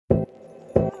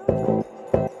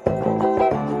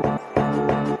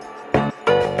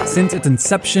Since its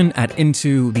inception at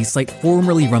Into, the site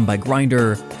formerly run by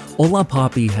Grindr, Hola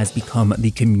Papi has become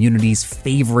the community's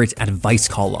favorite advice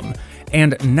column.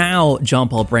 And now, John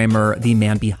Paul Brammer, the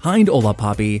man behind Hola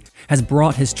Papi, has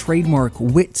brought his trademark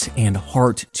wit and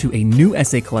heart to a new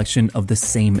essay collection of the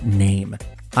same name.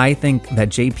 I think that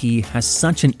JP has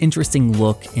such an interesting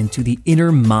look into the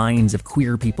inner minds of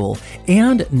queer people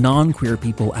and non-queer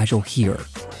people, as you'll hear.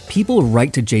 People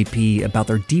write to JP about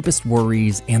their deepest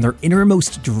worries and their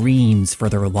innermost dreams for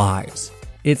their lives.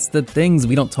 It's the things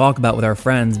we don't talk about with our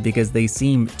friends because they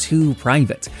seem too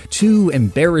private, too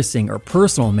embarrassing or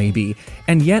personal maybe,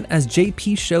 and yet as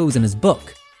JP shows in his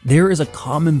book, there is a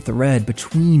common thread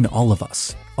between all of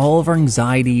us. All of our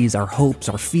anxieties, our hopes,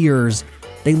 our fears,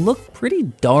 they look pretty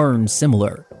darn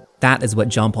similar. That is what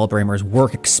John Paul Brammer's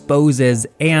work exposes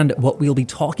and what we'll be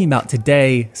talking about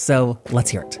today, so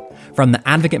let's hear it. From The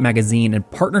Advocate magazine in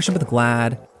partnership with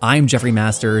GLAAD, I'm Jeffrey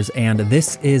Masters, and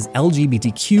this is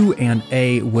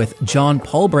LGBTQ&A with John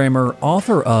Paul Brammer,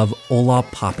 author of Hola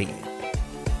Papi.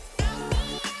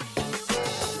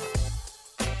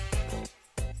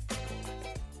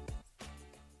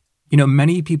 You know,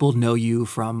 many people know you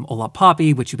from Hola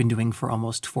Papi, which you've been doing for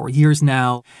almost 4 years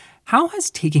now. How has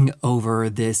taking over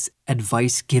this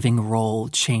advice-giving role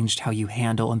changed how you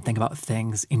handle and think about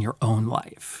things in your own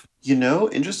life? You know,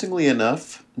 interestingly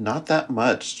enough, not that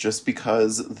much, just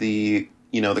because the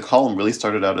column really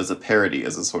started out as a parody,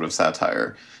 as a sort of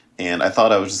satire. And I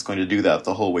thought I was just going to do that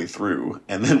the whole way through.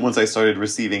 And then once I started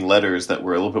receiving letters that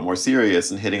were a little bit more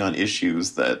serious and hitting on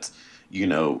issues that,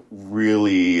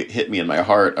 really hit me in my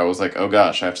heart, I was like, oh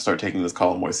gosh, I have to start taking this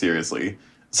column more seriously.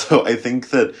 So I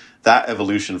think that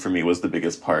evolution for me was the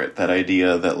biggest part. That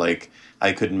idea that,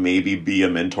 I could maybe be a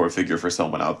mentor figure for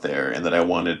someone out there and that I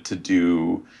wanted to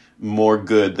do more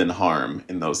good than harm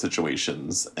in those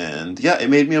situations. And yeah, it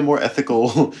made me a more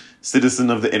ethical citizen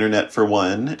of the internet for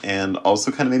one, and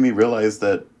also kind of made me realize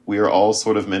that we are all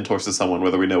sort of mentors to someone,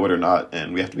 whether we know it or not,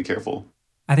 and we have to be careful.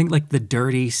 I think the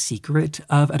dirty secret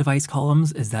of advice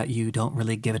columns is that you don't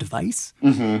really give advice.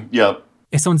 Mm-hmm. Yep.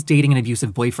 If someone's dating an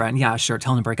abusive boyfriend, yeah, sure,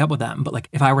 tell them to break up with them. But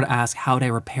if I were to ask how do I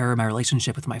repair my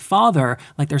relationship with my father,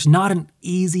 there's not an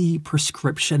easy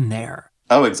prescription there.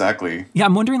 Oh, exactly. Yeah,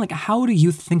 I'm wondering, how do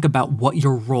you think about what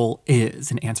your role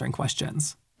is in answering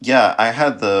questions? Yeah, I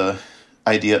had the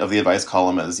idea of the advice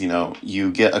column as,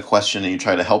 you get a question and you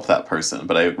try to help that person.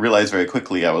 But I realized very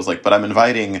quickly, I was like, but I'm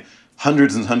inviting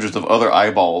hundreds and hundreds of other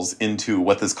eyeballs into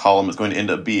what this column is going to end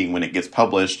up being when it gets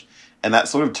published. And that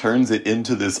sort of turns it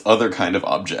into this other kind of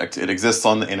object. It exists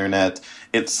on the internet.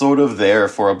 It's sort of there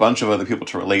for a bunch of other people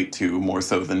to relate to, more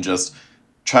so than just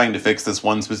trying to fix this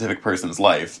one specific person's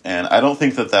life. And I don't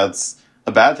think that that's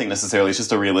a bad thing necessarily. It's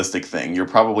just a realistic thing. You're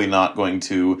probably not going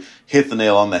to hit the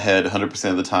nail on the head 100%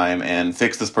 of the time and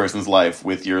fix this person's life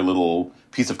with your little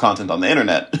piece of content on the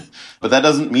internet. But that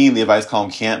doesn't mean the advice column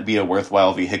can't be a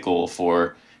worthwhile vehicle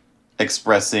for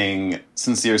expressing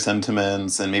sincere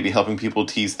sentiments and maybe helping people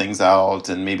tease things out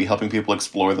and maybe helping people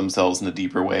explore themselves in a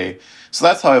deeper way. So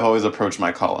that's how I've always approached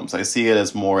my columns. I see it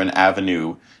as more an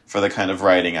avenue for the kind of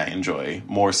writing I enjoy,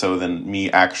 more so than me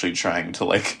actually trying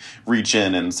to reach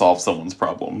in and solve someone's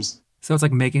problems. So it's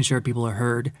making sure people are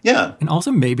heard. Yeah. And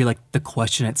also maybe the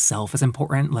question itself is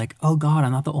important. Oh God,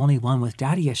 I'm not the only one with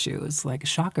daddy issues.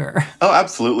 Shocker. Oh,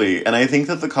 absolutely. And I think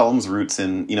that the column's roots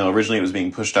in, originally it was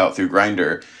being pushed out through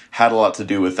Grindr, had a lot to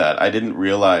do with that. I didn't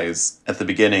realize at the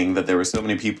beginning that there were so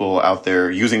many people out there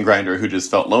using Grindr who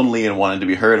just felt lonely and wanted to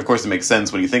be heard. Of course, it makes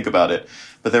sense when you think about it.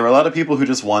 But there were a lot of people who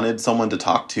just wanted someone to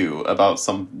talk to about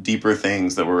some deeper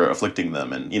things that were afflicting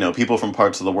them. And, people from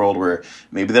parts of the world where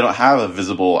maybe they don't have a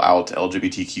visible out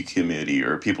LGBTQ community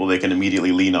or people they can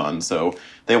immediately lean on. So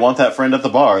they want that friend at the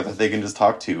bar that they can just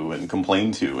talk to and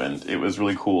complain to. And it was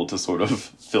really cool to sort of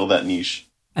fill that niche.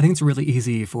 I think it's really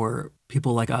easy for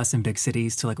people like us in big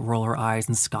cities to roll our eyes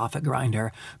and scoff at Grindr.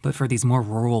 But for these more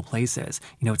rural places,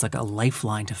 it's a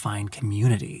lifeline to find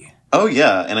community. Oh,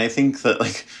 yeah. And I think that,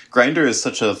 Grindr is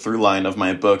such a through line of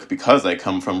my book because I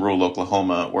come from rural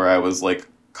Oklahoma where I was,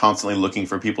 constantly looking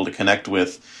for people to connect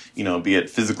with, be it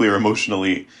physically or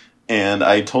emotionally. And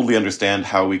I totally understand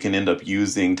how we can end up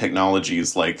using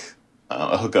technologies like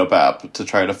a hookup app to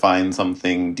try to find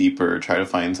something deeper, try to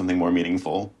find something more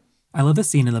meaningful. I love the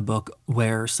scene in the book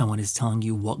where someone is telling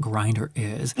you what Grindr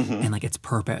is and its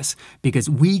purpose, because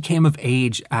we came of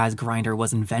age as Grindr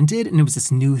was invented and it was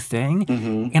this new thing.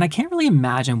 And I can't really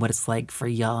imagine what it's like for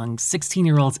young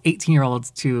 16-year-olds,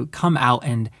 18-year-olds to come out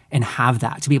and have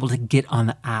that, to be able to get on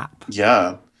the app.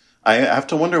 Yeah. I have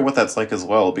to wonder what that's like as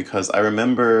well, because I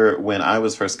remember when I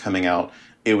was first coming out,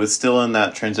 it was still in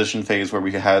that transition phase where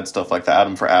we had stuff like the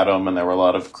Atom for Atom, and there were a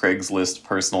lot of Craigslist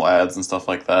personal ads and stuff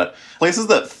like that. Places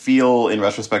that feel, in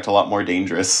retrospect, a lot more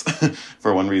dangerous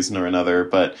for one reason or another.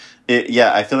 But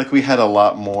yeah, I feel like we had a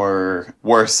lot more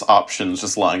worse options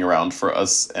just lying around for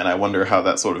us, and I wonder how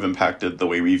that sort of impacted the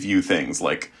way we view things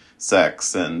like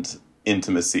sex and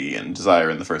intimacy and desire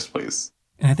in the first place.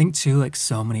 And I think too, like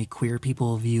so many queer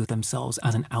people view themselves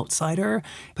as an outsider.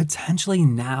 Potentially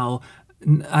now,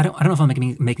 I don't know if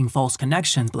I'm making false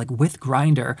connections, but like with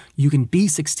Grindr, you can be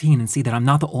 16 and see that I'm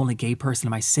not the only gay person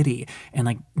in my city. And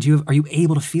like, are you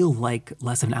able to feel like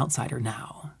less of an outsider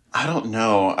now? I don't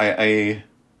know.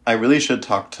 I really should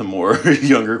talk to more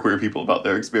younger queer people about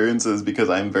their experiences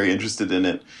because I'm very interested in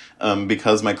it.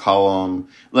 Because my column,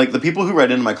 like the people who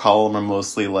write into my column are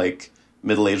mostly like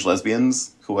middle-aged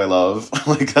lesbians who I love.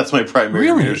 Like that's my primary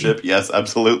Really? readership. Yes,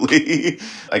 absolutely.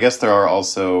 I guess there are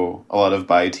also a lot of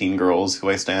bi teen girls who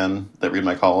I stan that read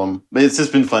my column. But it's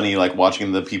just been funny like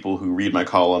watching the people who read my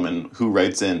column and who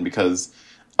writes in because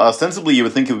ostensibly you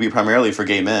would think it would be primarily for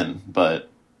gay men, but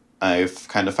I've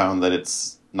kind of found that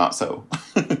it's not so.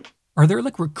 Are there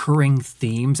like recurring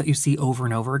themes that you see over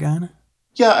and over again?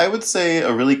 Yeah, I would say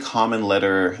a really common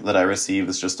letter that I receive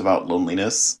is just about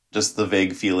loneliness. Just the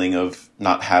vague feeling of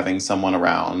not having someone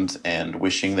around and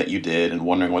wishing that you did and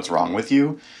wondering what's wrong with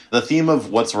you. The theme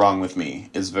of what's wrong with me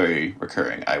is very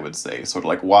recurring, I would say. Sort of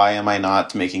like, why am I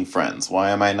not making friends? Why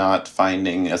am I not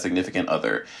finding a significant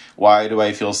other? Why do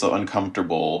I feel so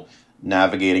uncomfortable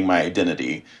navigating my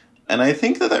identity? And I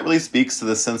think that that really speaks to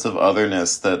the sense of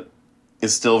otherness that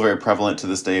is still very prevalent to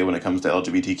this day when it comes to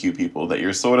LGBTQ people, that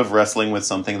you're sort of wrestling with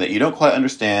something that you don't quite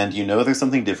understand, you know there's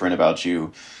something different about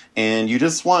you, and you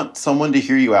just want someone to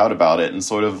hear you out about it and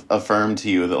sort of affirm to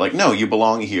you that, like, no, you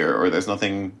belong here, or there's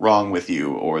nothing wrong with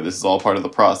you, or this is all part of the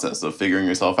process of figuring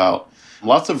yourself out.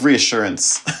 Lots of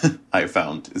reassurance, I've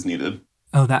found, is needed.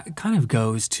 Oh, that kind of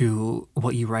goes to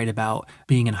what you write about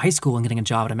being in high school and getting a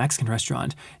job at a Mexican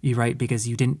restaurant. You write because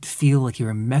you didn't feel like you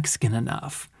were Mexican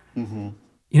enough. Mm-hmm.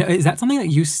 You know, is that something that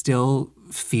you still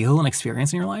feel and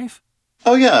experience in your life?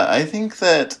 Oh, yeah. I think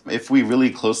that if we really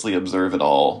closely observe it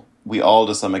all, we all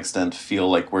to some extent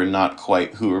feel like we're not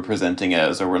quite who we're presenting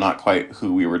as, or we're not quite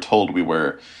who we were told we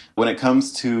were. When it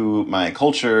comes to my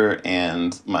culture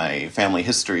and my family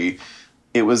history,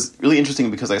 it was really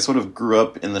interesting because I sort of grew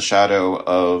up in the shadow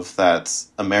of that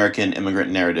American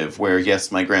immigrant narrative where,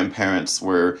 yes, my grandparents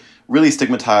were really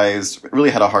stigmatized, really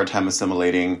had a hard time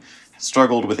assimilating,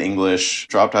 struggled with English,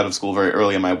 dropped out of school very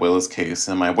early in my abuelo's case.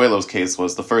 And my abuelo's case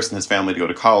was the first in his family to go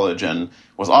to college and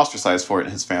was ostracized for it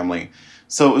in his family.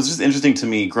 So it was just interesting to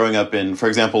me growing up in, for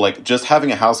example, like just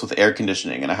having a house with air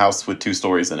conditioning and a house with 2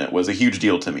 stories in it was a huge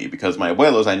deal to me because my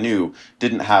abuelos I knew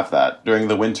didn't have that. During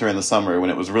the winter and the summer when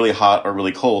it was really hot or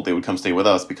really cold, they would come stay with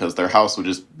us because their house would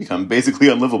just become basically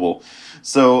unlivable.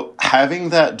 So having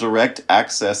that direct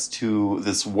access to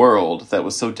this world that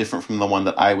was so different from the one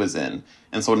that I was in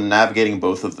and sort of navigating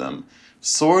both of them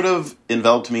sort of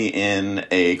enveloped me in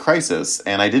a crisis,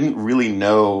 and I didn't really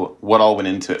know what all went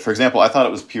into it. For example, I thought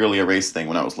it was purely a race thing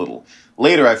when I was little.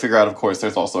 Later, I figure out, of course,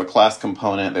 there's also a class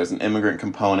component, there's an immigrant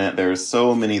component, there's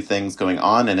so many things going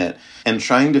on in it, and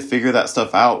trying to figure that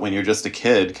stuff out when you're just a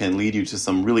kid can lead you to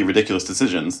some really ridiculous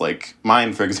decisions, like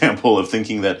mine, for example, of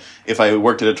thinking that if I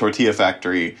worked at a tortilla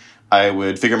factory, I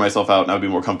would figure myself out and I would be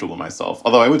more comfortable with myself.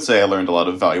 Although I would say I learned a lot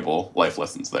of valuable life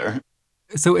lessons there.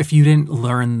 So if you didn't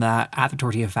learn that at the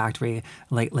tortilla factory,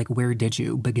 like where did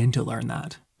you begin to learn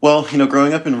that? Well, you know,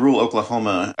 growing up in rural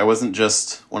Oklahoma, I wasn't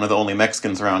just one of the only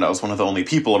Mexicans around. I was one of the only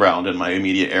people around in my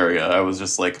immediate area. I was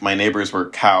just like, my neighbors were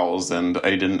cows, and I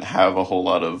didn't have a whole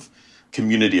lot of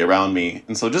community around me.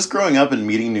 And so just growing up and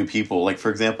meeting new people, like,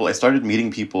 for example, I started meeting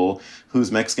people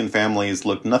whose Mexican families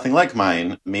looked nothing like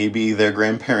mine. Maybe their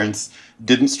grandparents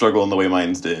didn't struggle in the way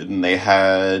mine did, and they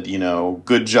had, you know,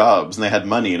 good jobs, and they had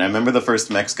money. And I remember the first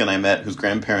Mexican I met whose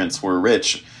grandparents were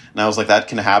rich, and I was like, that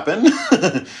can happen?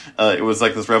 It was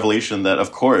like this revelation that,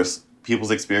 of course,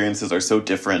 people's experiences are so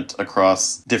different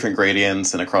across different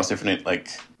gradients and across different, like,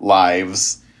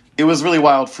 lives. It was really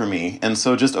wild for me. And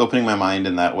so just opening my mind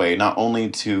in that way, not only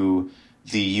to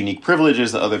the unique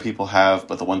privileges that other people have,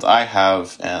 but the ones I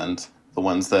have and the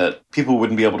ones that people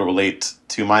wouldn't be able to relate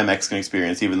to my Mexican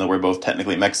experience, even though we're both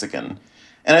technically Mexican.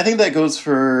 And I think that goes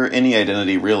for any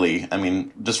identity, really. I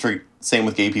mean, just for same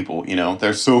with gay people, you know,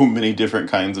 there's so many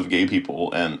different kinds of gay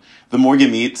people. And the more you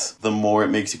meet, the more it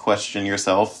makes you question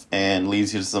yourself and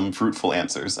leads you to some fruitful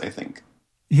answers, I think.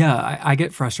 Yeah, I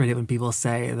get frustrated when people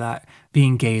say that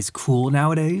being gay is cool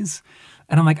nowadays.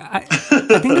 And I'm like, I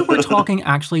think that we're talking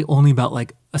actually only about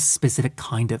like a specific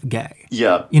kind of gay.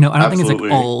 Yeah, You know, I don't think it's like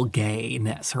absolutely. all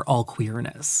gayness or all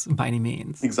queerness by any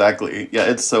means. Exactly. Yeah,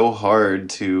 it's so hard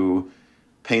to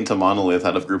paint a monolith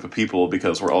out of a group of people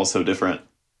because we're all so different.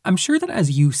 I'm sure that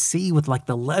as you see with like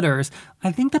the letters,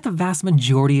 I think that the vast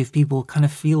majority of people kind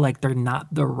of feel like they're not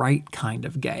the right kind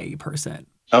of gay person.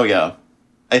 Oh, yeah.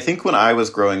 I think when I was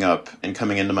growing up and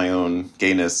coming into my own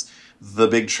gayness, the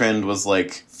big trend was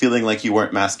like feeling like you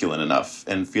weren't masculine enough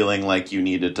and feeling like you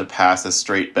needed to pass as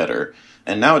straight better.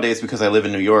 And nowadays, because I live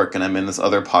in New York and I'm in this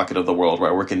other pocket of the world where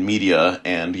I work in media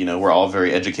and, we're all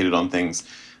very educated on things,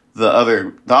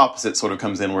 the opposite sort of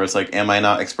comes in where it's like, am I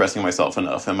not expressing myself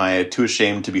enough? Am I too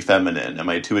ashamed to be feminine? Am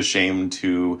I too ashamed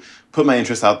to put my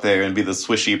interests out there and be the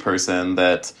swishy person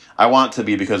that I want to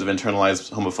be because of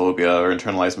internalized homophobia or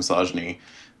internalized misogyny?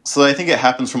 So I think it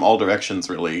happens from all directions,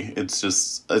 really. It's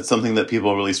something that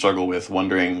people really struggle with,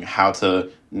 wondering how to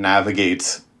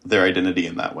navigate their identity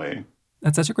in that way.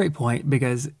 That's such a great point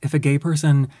because if a gay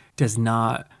person does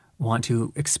not want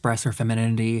to express their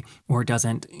femininity or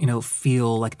doesn't,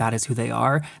 feel like that is who they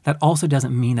are, that also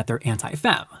doesn't mean that they're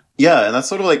anti-femme. Yeah, and that's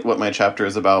sort of like what my chapter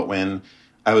is about when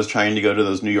I was trying to go to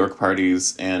those New York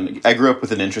parties. And I grew up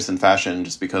with an interest in fashion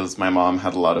just because my mom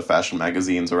had a lot of fashion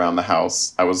magazines around the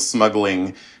house. I was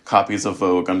smuggling copies of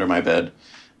Vogue under my bed.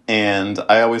 And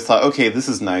I always thought, okay, this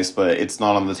is nice, but it's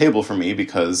not on the table for me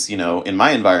because, in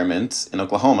my environment in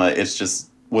Oklahoma, it's just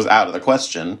was out of the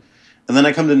question. And then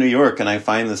I come to New York and I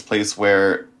find this place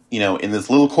where, in this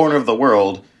little corner of the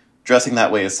world, dressing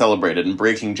that way is celebrated and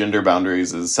breaking gender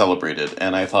boundaries is celebrated.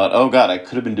 And I thought, oh God, I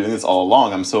could have been doing this all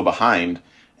along. I'm so behind.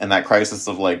 And that crisis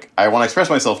of like, I want to express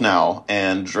myself now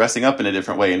and dressing up in a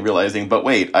different way and realizing, but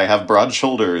wait, I have broad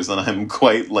shoulders and I'm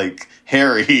quite like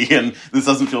hairy and this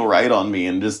doesn't feel right on me.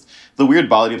 And just the weird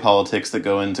body politics that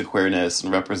go into queerness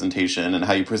and representation and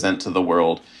how you present to the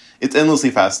world. It's endlessly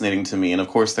fascinating to me. And of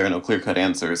course, there are no clear-cut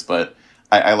answers, but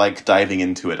I like diving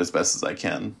into it as best as I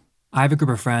can. I have a group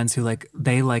of friends who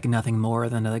they like nothing more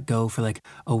than to go for like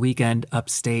a weekend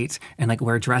upstate and like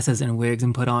wear dresses and wigs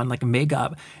and put on like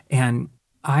makeup. And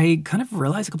I kind of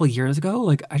realized a couple of years ago,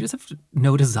 like I just have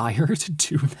no desire to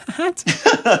do that.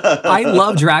 I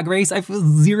love Drag Race. I feel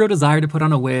zero desire to put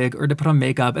on a wig or to put on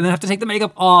makeup and then have to take the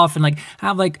makeup off and like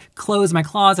have like clothes in my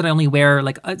closet I only wear.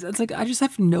 Like it's like I just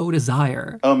have no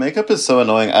desire. Oh, makeup is so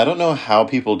annoying. I don't know how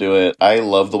people do it. I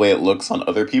love the way it looks on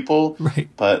other people. Right.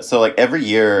 But so like every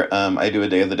year, I do a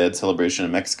Day of the Dead celebration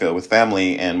in Mexico with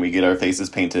family and we get our faces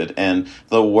painted. And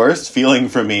the worst feeling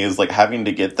for me is like having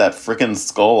to get that frickin'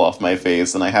 skull off my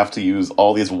face and I have to use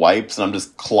all these wipes and I'm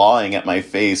just clawing at my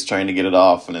face trying to get it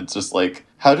off. And it's just like,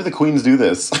 how do the queens do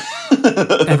this?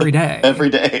 Every day. Every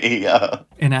day, yeah.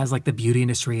 And as like the beauty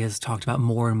industry has talked about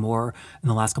more and more in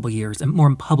the last couple of years, and more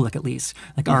in public at least,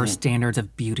 like our standards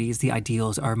of beauties, the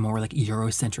ideals are more like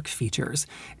Eurocentric features.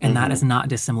 And that is not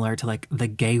dissimilar to like the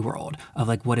gay world of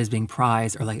like what is being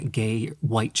prized or like gay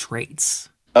white traits.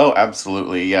 Oh,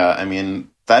 absolutely, yeah. I mean,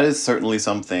 that is certainly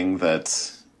something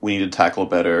that we need to tackle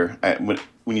better.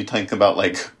 When you think about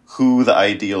like who the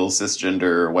ideal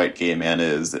cisgender white gay man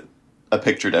is, a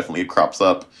picture definitely crops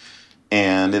up.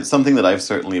 And it's something that I've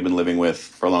certainly been living with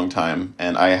for a long time,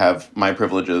 and I have my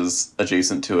privileges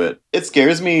adjacent to it. It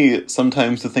scares me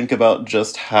sometimes to think about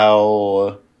just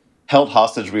how held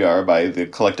hostage we are by the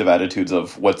collective attitudes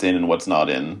of what's in and what's not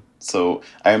in. So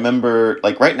I remember,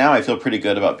 like, right now I feel pretty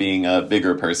good about being a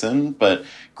bigger person, but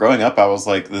growing up I was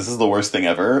like, this is the worst thing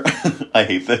ever. I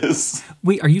hate this.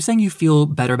 Wait, are you saying you feel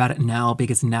better about it now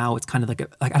because now it's kind of like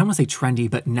I don't want to say trendy,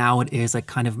 but now it is like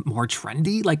kind of more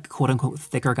trendy, like quote unquote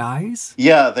thicker guys?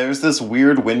 Yeah, there's this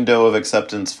weird window of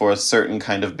acceptance for a certain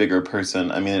kind of bigger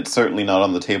person. I mean, it's certainly not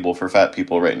on the table for fat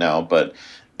people right now, but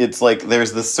it's like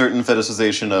there's this certain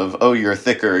fetishization of, oh, you're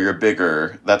thicker, you're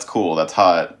bigger, that's cool, that's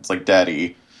hot, it's like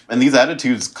daddy. And these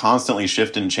attitudes constantly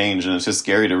shift and change, and it's just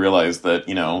scary to realize that,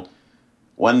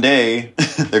 one day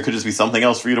there could just be something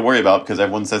else for you to worry about because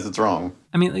everyone says it's wrong.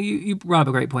 I mean, you brought up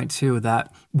a great point, too,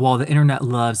 that while the internet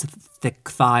loves thick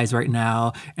thighs right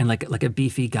now and like a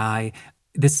beefy guy,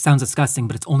 this sounds disgusting,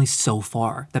 but it's only so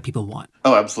far that people want.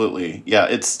 Oh, absolutely. Yeah,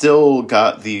 it's still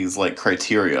got these, like,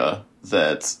 criteria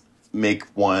that make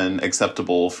one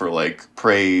acceptable for, like,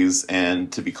 praise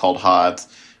and to be called hot.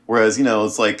 Whereas,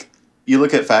 it's like, you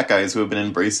look at fat guys who have been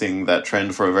embracing that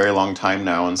trend for a very long time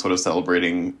now and sort of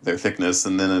celebrating their thickness,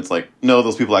 and then it's like, no,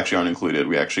 those people actually aren't included.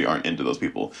 We actually aren't into those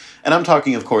people. And I'm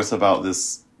talking, of course, about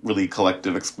this really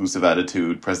collective, exclusive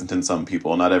attitude present in some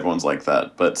people. Not everyone's like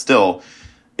that, but still,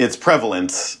 it's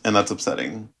prevalent, and that's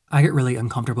upsetting. I get really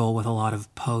uncomfortable with a lot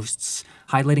of posts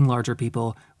highlighting larger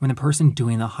people when the person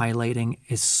doing the highlighting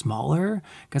is smaller,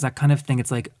 because I kind of think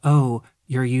it's like, oh,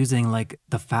 you're using like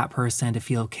the fat person to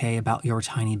feel okay about your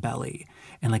tiny belly.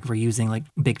 And like we're using like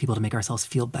big people to make ourselves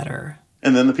feel better.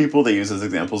 And then the people they use as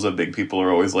examples of big people are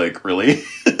always like, really?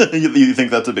 You think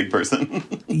that's a big person?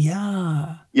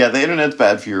 Yeah. Yeah, the internet's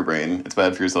bad for your brain. It's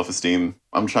bad for your self-esteem.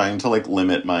 I'm trying to like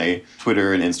limit my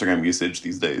Twitter and Instagram usage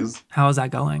these days. How is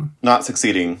that going? Not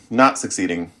succeeding. Not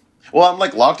succeeding. Well, I'm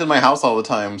like locked in my house all the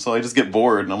time, so I just get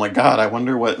bored and I'm like, God, I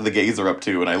wonder what the gays are up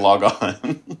to, and I log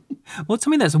on. Well, tell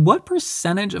me this. What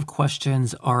percentage of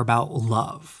questions are about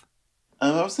love?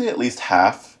 I would say at least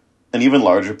half. An even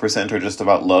larger percent are just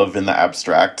about love in the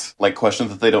abstract, like questions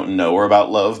that they don't know are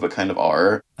about love, but kind of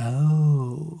are.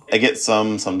 Oh. I get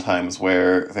some sometimes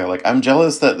where they're like, I'm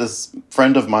jealous that this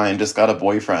friend of mine just got a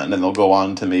boyfriend, and they'll go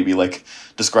on to maybe like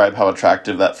describe how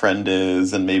attractive that friend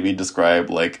is and maybe describe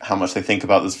like how much they think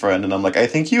about this friend. And I'm like, I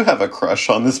think you have a crush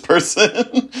on this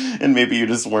person and maybe you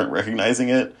just weren't recognizing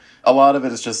it. A lot of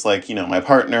it is just like, my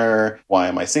partner, why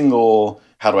am I single?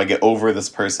 How do I get over this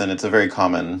person? It's a very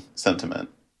common sentiment.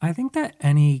 I think that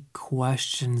any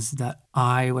questions that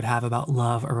I would have about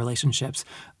love or relationships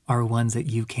are ones that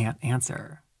you can't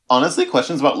answer. Honestly,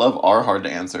 questions about love are hard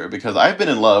to answer because I've been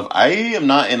in love. I am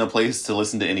not in a place to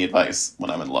listen to any advice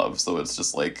when I'm in love. So it's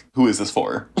just like, who is this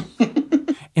for?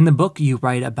 In the book, you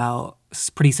write about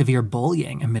pretty severe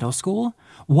bullying in middle school.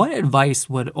 What advice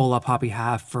would Olapapi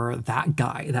have for that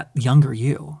guy, that younger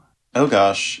you? Oh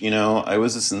gosh, I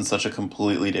was just in such a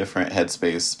completely different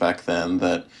headspace back then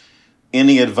that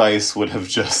any advice would have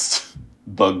just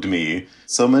bugged me.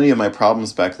 So many of my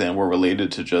problems back then were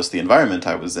related to just the environment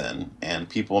I was in and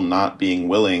people not being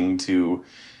willing to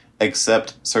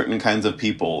accept certain kinds of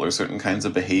people or certain kinds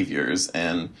of behaviors.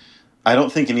 And I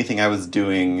don't think anything I was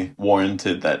doing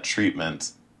warranted that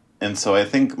treatment. And so I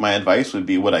think my advice would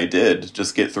be what I did.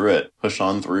 Just get through it, push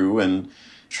on through, and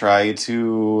try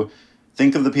to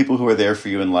think of the people who are there for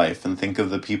you in life and think of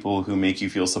the people who make you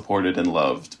feel supported and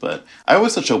loved. But I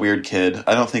was such a weird kid.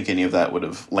 I don't think any of that would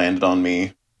have landed on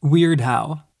me. Weird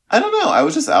how? I don't know. I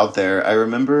was just out there. I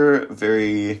remember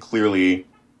very clearly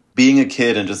being a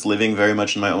kid and just living very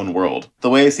much in my own world. The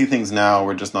way I see things now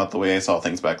were just not the way I saw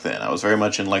things back then. I was very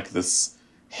much in like this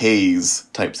haze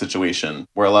type situation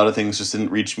where a lot of things just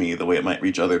didn't reach me the way it might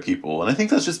reach other people. And I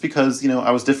think that's just because,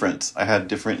 I was different. I had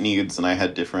different needs and I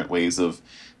had different ways of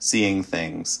seeing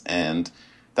things. And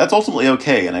that's ultimately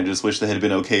okay. And I just wish that had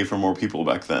been okay for more people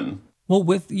back then. Well,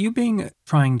 with you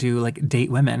trying to like date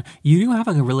women, you do have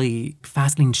like a really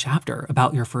fascinating chapter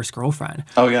about your first girlfriend.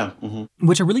 Oh, yeah. Mm-hmm.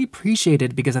 Which I really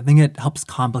appreciated because I think it helps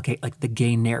complicate like the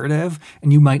gay narrative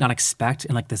and you might not expect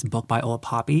in like this book by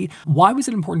Olapapi. Why was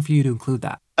it important for you to include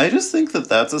that? I just think that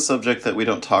that's a subject that we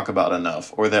don't talk about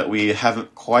enough or that we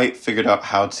haven't quite figured out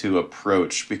how to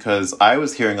approach, because I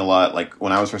was hearing a lot, like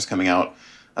when I was first coming out,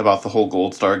 about the whole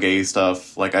Gold Star gay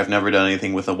stuff, like I've never done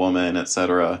anything with a woman,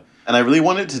 etc. And I really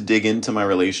wanted to dig into my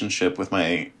relationship with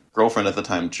my girlfriend at the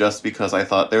time just because I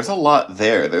thought there's a lot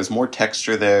there. There's more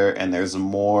texture there and there's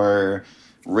more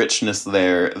richness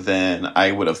there than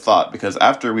I would have thought. Because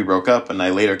after we broke up and I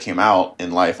later came out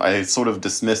in life, I sort of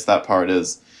dismissed that part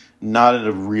as not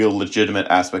a real legitimate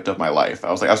aspect of my life.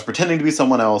 I was pretending to be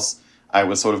someone else. I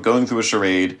was sort of going through a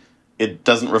charade. It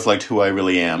doesn't reflect who I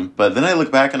really am. But then I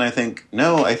look back and I think,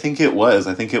 no, I think it was.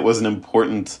 I think it was an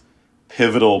important,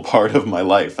 pivotal part of my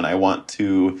life. And I want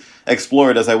to explore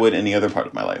it as I would any other part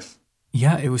of my life.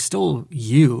 Yeah, it was still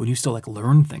you and you still like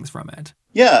learned things from it.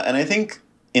 Yeah, and I think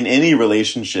in any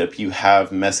relationship you have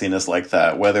messiness like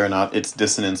that, whether or not it's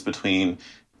dissonance between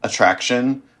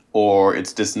attraction or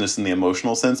it's dissonance in the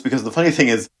emotional sense. Because the funny thing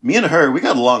is, me and her, we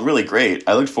got along really great.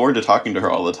 I looked forward to talking to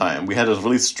her all the time. We had a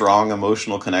really strong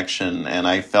emotional connection, and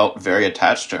I felt very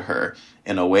attached to her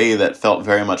in a way that felt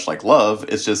very much like love.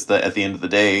 It's just that at the end of the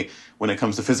day, when it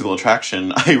comes to physical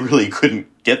attraction, I really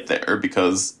couldn't get there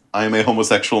because I'm a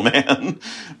homosexual man.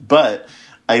 But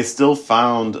I still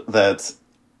found that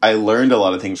I learned a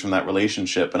lot of things from that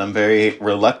relationship, and I'm very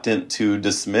reluctant to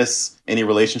dismiss any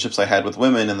relationships I had with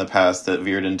women in the past that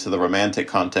veered into the romantic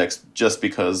context just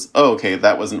because, oh, okay,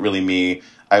 that wasn't really me.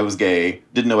 I was gay,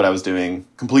 didn't know what I was doing,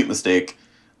 complete mistake.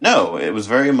 No, it was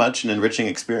very much an enriching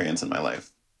experience in my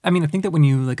life. I mean, I think that when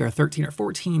you like are 13 or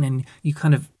 14 and you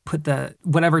kind of put the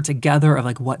whatever together of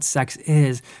like what sex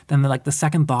is, then the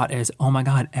second thought is, oh my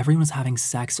God, everyone's having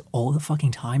sex all the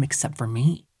fucking time except for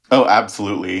me. Oh,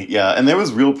 absolutely. Yeah. And there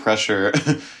was real pressure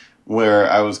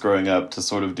where I was growing up to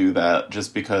sort of do that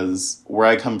just because where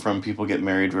I come from, people get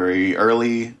married very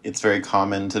early. It's very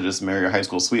common to just marry a high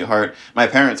school sweetheart. My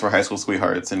parents were high school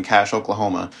sweethearts in Cache,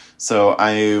 Oklahoma. So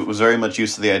I was very much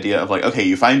used to the idea of like, okay,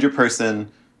 you find your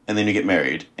person and then you get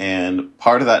married. And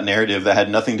part of that narrative that had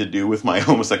nothing to do with my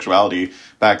homosexuality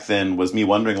back then was me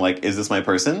wondering, like, is this my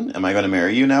person? Am I going to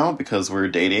marry you now because we're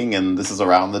dating? And this is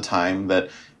around the time that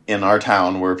in our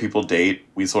town where people date,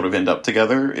 we sort of end up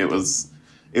together. It was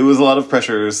a lot of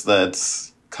pressures that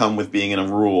come with being in a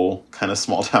rural kind of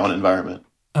small town environment.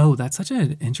 Oh, that's such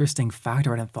an interesting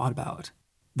factor I hadn't thought about.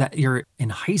 That you're in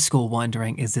high school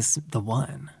wondering, is this the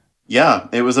one? Yeah,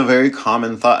 it was a very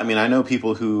common thought. I mean, I know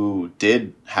people who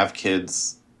did have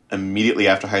kids immediately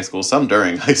after high school, some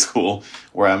during high school,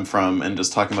 where I'm from, and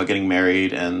just talking about getting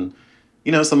married. And,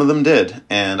 some of them did.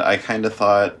 And I kind of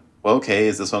thought, well, okay,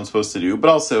 is this what I'm supposed to do? But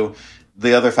also,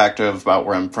 the other factor about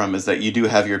where I'm from is that you do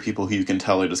have your people who you can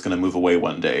tell are just going to move away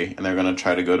one day, and they're going to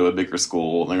try to go to a bigger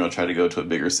school, and they're going to try to go to a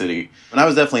bigger city. And I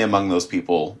was definitely among those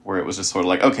people where it was just sort of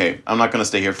like, okay, I'm not going to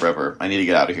stay here forever. I need to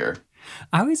get out of here.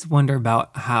 I always wonder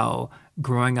about how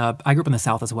growing up, I grew up in the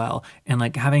South as well, and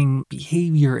like having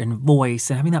behavior and voice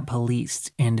and having that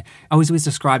policed. And I was always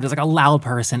described as like a loud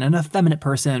person and an effeminate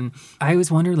person. I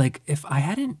always wonder, like, if I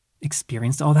hadn't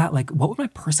experienced all that, like, what would my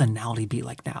personality be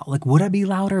like now? Like, would I be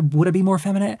louder? Would I be more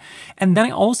effeminate? And then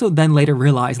I also then later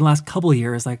realized in the last couple of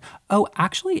years, like, oh,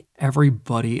 actually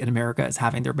everybody in America is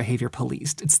having their behavior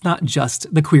policed. It's not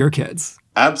just the queer kids.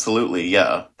 Absolutely,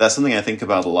 yeah. That's something I think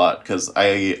about a lot because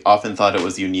I often thought it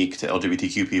was unique to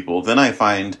LGBTQ people. Then I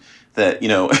find that,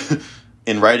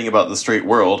 in writing about the straight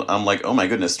world, I'm like, oh my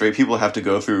goodness, straight people have to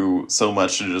go through so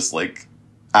much to just like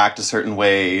act a certain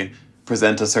way,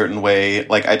 present a certain way.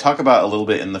 Like I talk about a little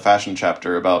bit in the fashion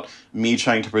chapter about me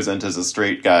trying to present as a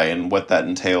straight guy and what that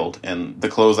entailed and the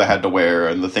clothes I had to wear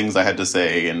and the things I had to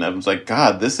say. And I was like,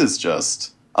 God, this is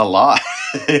just a lot.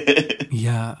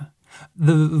 Yeah.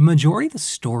 The majority of the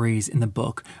stories in the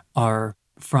book are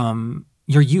from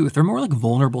your youth. They're more like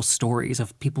vulnerable stories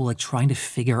of people like trying to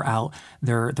figure out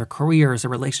their careers,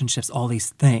 their relationships, all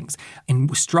these things,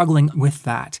 and struggling with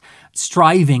that,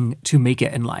 striving to make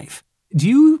it in life. Do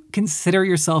you consider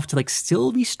yourself to like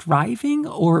still be striving,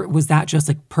 or was that just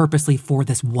like purposely for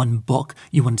this one book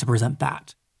you wanted to present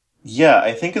that? Yeah,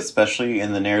 I think especially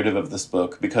in the narrative of this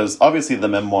book, because obviously the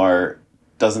memoir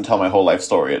doesn't tell my whole life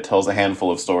story. It tells a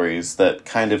handful of stories that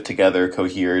kind of together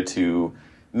cohere to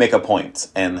make a point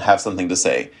and have something to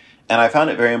say. And I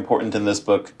found it very important in this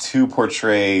book to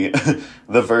portray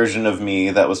the version of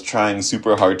me that was trying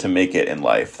super hard to make it in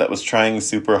life, that was trying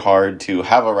super hard to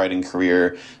have a writing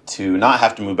career, to not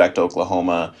have to move back to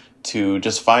Oklahoma, to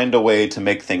just find a way to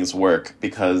make things work,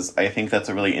 because I think that's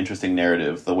a really interesting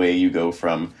narrative, the way you go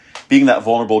from being that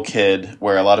vulnerable kid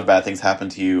where a lot of bad things happen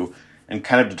to you and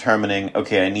kind of determining,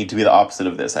 okay, I need to be the opposite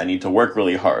of this. I need to work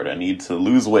really hard. I need to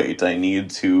lose weight. I need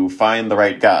to find the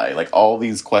right guy. Like all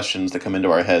these questions that come into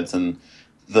our heads and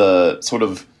the sort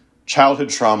of childhood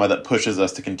trauma that pushes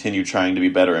us to continue trying to be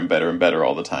better and better and better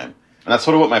all the time. And that's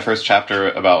sort of what my first chapter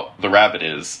about The Rabbit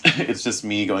is. It's just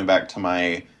me going back to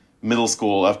my middle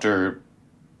school after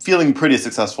feeling pretty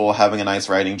successful, having a nice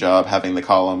writing job, having the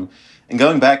column, and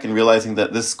going back and realizing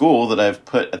that this school that I've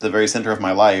put at the very center of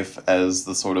my life as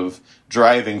the sort of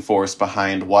driving force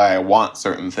behind why I want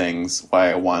certain things, why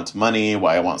I want money,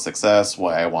 why I want success,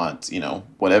 why I want,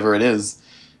 whatever it is,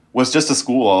 was just a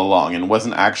school all along and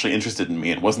wasn't actually interested in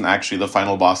me. It wasn't actually the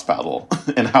final boss battle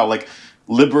and how like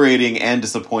liberating and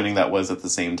disappointing that was at the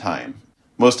same time.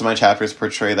 Most of my chapters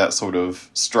portray that sort of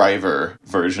striver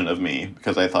version of me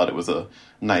because I thought it was a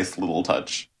nice little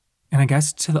touch. And I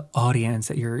guess to the audience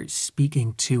that you're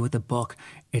speaking to with the book,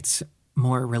 it's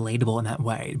more relatable in that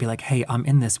way. It'd be like, hey, I'm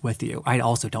in this with you. I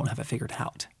also don't have it figured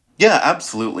out. Yeah,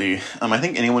 absolutely. I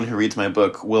think anyone who reads my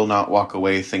book will not walk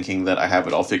away thinking that I have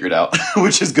it all figured out,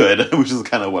 which is good, which is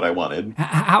kind of what I wanted.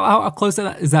 How close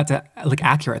is that to like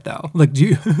accurate though? Like, do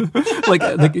you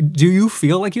like do you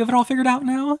feel like you have it all figured out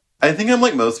now? I think I'm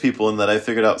like most people in that I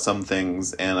figured out some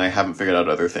things and I haven't figured out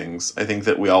other things. I think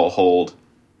that we all hold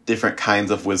different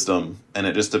kinds of wisdom, and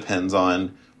it just depends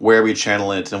on where we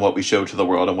channel it and what we show to the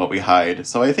world and what we hide.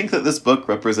 So I think that this book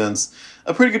represents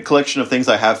a pretty good collection of things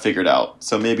I have figured out.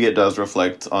 So maybe it does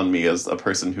reflect on me as a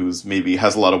person who's maybe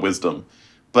has a lot of wisdom.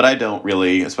 But I don't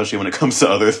really, especially when it comes to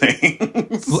other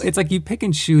things. Well, it's like you pick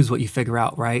and choose what you figure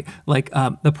out, right? Like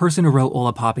the person who wrote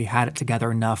Hola Papi had it together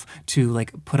enough to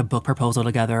like put a book proposal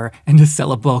together and to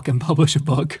sell a book and publish a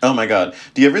book. Oh my God.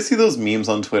 Do you ever see those memes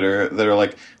on Twitter that are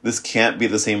like, this can't be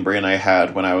the same brain I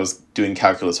had when I was doing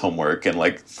calculus homework and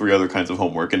like 3 other kinds of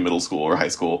homework in middle school or high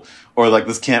school? Or like,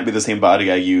 this can't be the same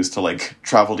body I used to like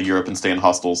travel to Europe and stay in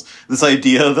hostels. This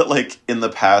idea that like in the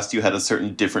past you had a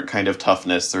certain different kind of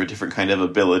toughness or a different kind of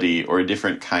ability or a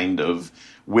different kind of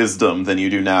wisdom than you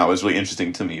do now is really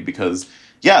interesting to me, because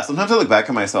yeah, sometimes I look back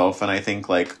at myself and I think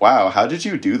like, wow, how did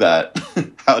you do that?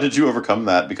 How did you overcome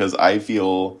that? Because I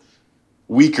feel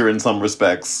weaker in some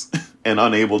respects and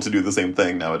unable to do the same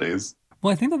thing nowadays.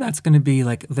 Well, I think that that's going to be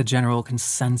like the general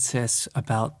consensus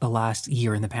about the last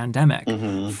year in the pandemic.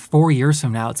 4 years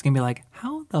from now, it's going to be like,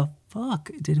 how the fuck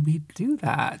did we do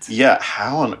that? Yeah,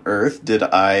 how on earth did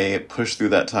I push through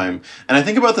that time? And I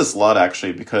think about this a lot,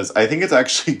 actually, because I think it's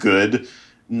actually good,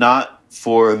 not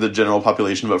for the general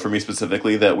population, but for me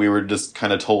specifically, that we were just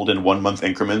kind of told in 1 month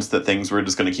increments that things were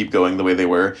just going to keep going the way they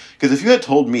were. Because if you had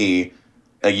told me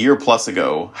a year plus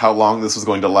ago how long this was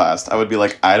going to last, I would be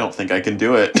like, I don't think I can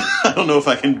do it. I don't know if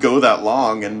I can go that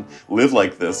long and live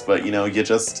like this. But, you know,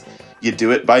 you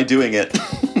do it by doing it.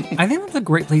 I think that's a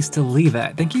great place to leave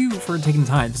it. Thank you for taking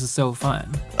time. This is so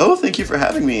fun. Oh, thank you for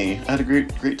having me. I had a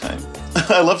great time.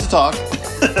 I love to talk.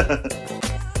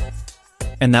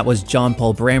 And that was John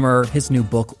Paul Brammer. His new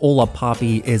book, Hola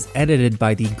Papi, is edited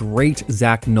by the great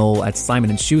Zach Knoll at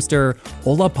Simon & Schuster.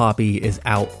 Hola Papi is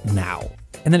out now.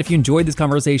 And then if you enjoyed this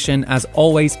conversation, as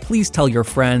always, please tell your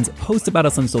friends, post about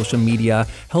us on social media,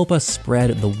 help us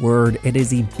spread the word. It is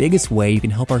the biggest way you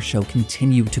can help our show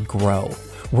continue to grow.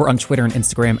 We're on Twitter and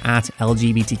Instagram at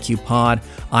LGBTQpod.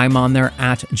 I'm on there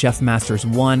at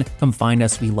JeffMasters1. Come find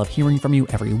us. We love hearing from you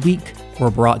every week.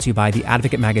 We're brought to you by The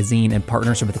Advocate Magazine in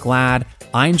partnership with GLAAD.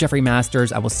 I'm Jeffrey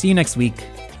Masters. I will see you next week.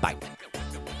 Bye.